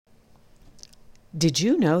Did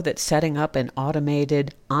you know that setting up an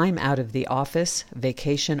automated "I'm out of the office"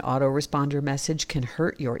 vacation autoresponder message can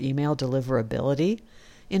hurt your email deliverability?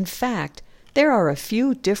 In fact, there are a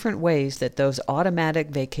few different ways that those automatic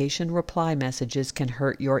vacation reply messages can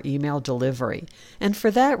hurt your email delivery, and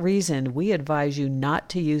for that reason we advise you not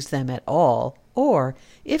to use them at all, or,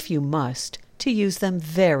 if you must, to use them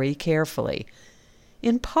very carefully.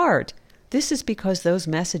 In part, this is because those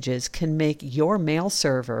messages can make your mail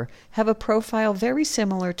server have a profile very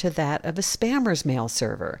similar to that of a spammer's mail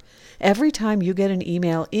server. Every time you get an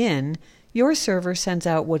email in, your server sends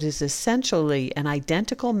out what is essentially an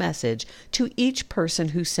identical message to each person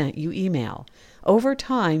who sent you email. Over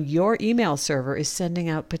time, your email server is sending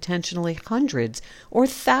out potentially hundreds or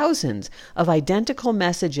thousands of identical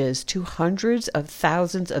messages to hundreds of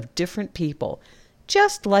thousands of different people,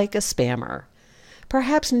 just like a spammer.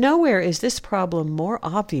 Perhaps nowhere is this problem more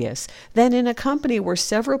obvious than in a company where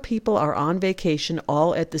several people are on vacation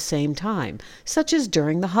all at the same time, such as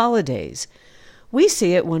during the holidays. We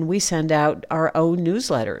see it when we send out our own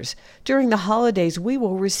newsletters. During the holidays, we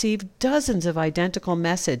will receive dozens of identical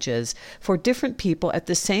messages for different people at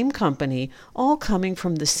the same company, all coming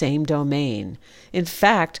from the same domain. In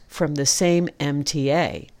fact, from the same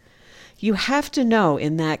MTA. You have to know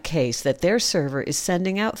in that case that their server is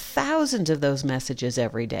sending out thousands of those messages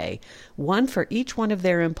every day, one for each one of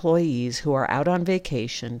their employees who are out on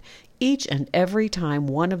vacation, each and every time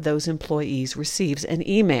one of those employees receives an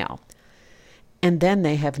email. And then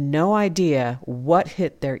they have no idea what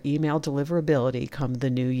hit their email deliverability come the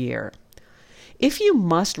new year. If you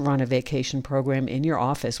must run a vacation program in your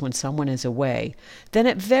office when someone is away, then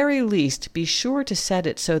at very least be sure to set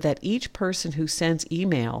it so that each person who sends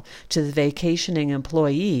email to the vacationing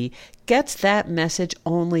employee gets that message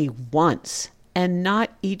only once, and not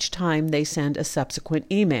each time they send a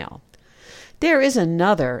subsequent email. There is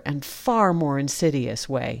another and far more insidious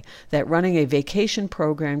way that running a vacation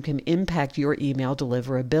program can impact your email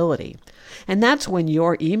deliverability. And that's when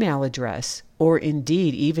your email address, or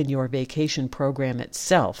indeed even your vacation program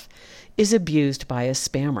itself, is abused by a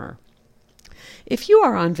spammer. If you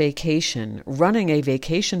are on vacation running a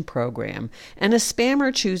vacation program and a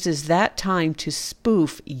spammer chooses that time to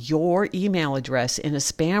spoof your email address in a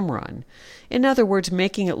spam run, in other words,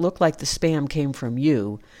 making it look like the spam came from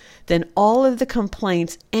you, then all of the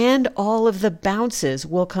complaints and all of the bounces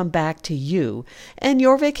will come back to you, and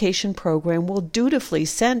your vacation program will dutifully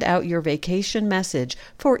send out your vacation message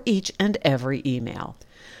for each and every email.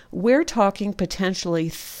 We're talking potentially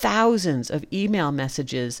thousands of email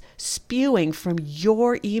messages spewing from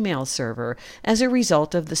your email server as a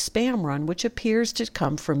result of the spam run, which appears to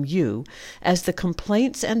come from you, as the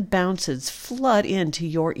complaints and bounces flood into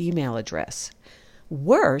your email address.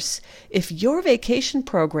 Worse, if your vacation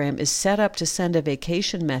program is set up to send a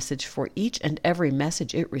vacation message for each and every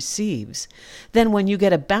message it receives, then when you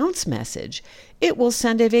get a bounce message, it will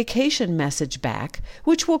send a vacation message back,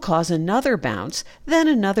 which will cause another bounce, then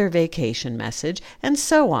another vacation message, and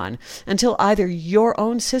so on, until either your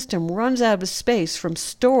own system runs out of space from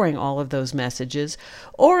storing all of those messages,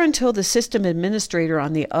 or until the system administrator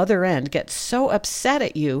on the other end gets so upset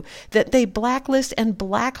at you that they blacklist and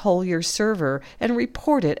black hole your server and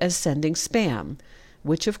report it as sending spam,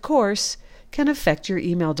 which of course can affect your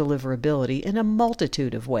email deliverability in a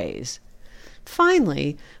multitude of ways.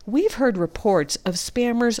 Finally, we've heard reports of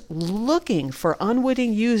spammers looking for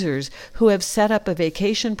unwitting users who have set up a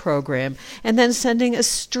vacation program and then sending a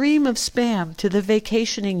stream of spam to the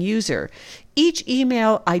vacationing user, each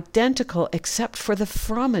email identical except for the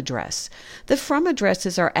from address. The from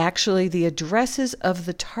addresses are actually the addresses of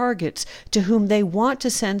the targets to whom they want to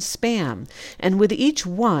send spam, and with each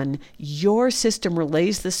one, your system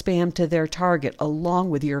relays the spam to their target along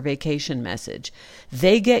with your vacation message.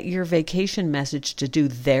 They get your vacation message to do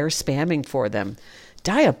their spamming for them.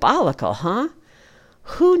 Diabolical, huh?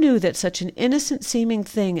 Who knew that such an innocent-seeming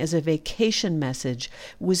thing as a vacation message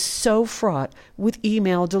was so fraught with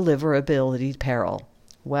email deliverability peril?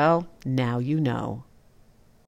 Well, now you know.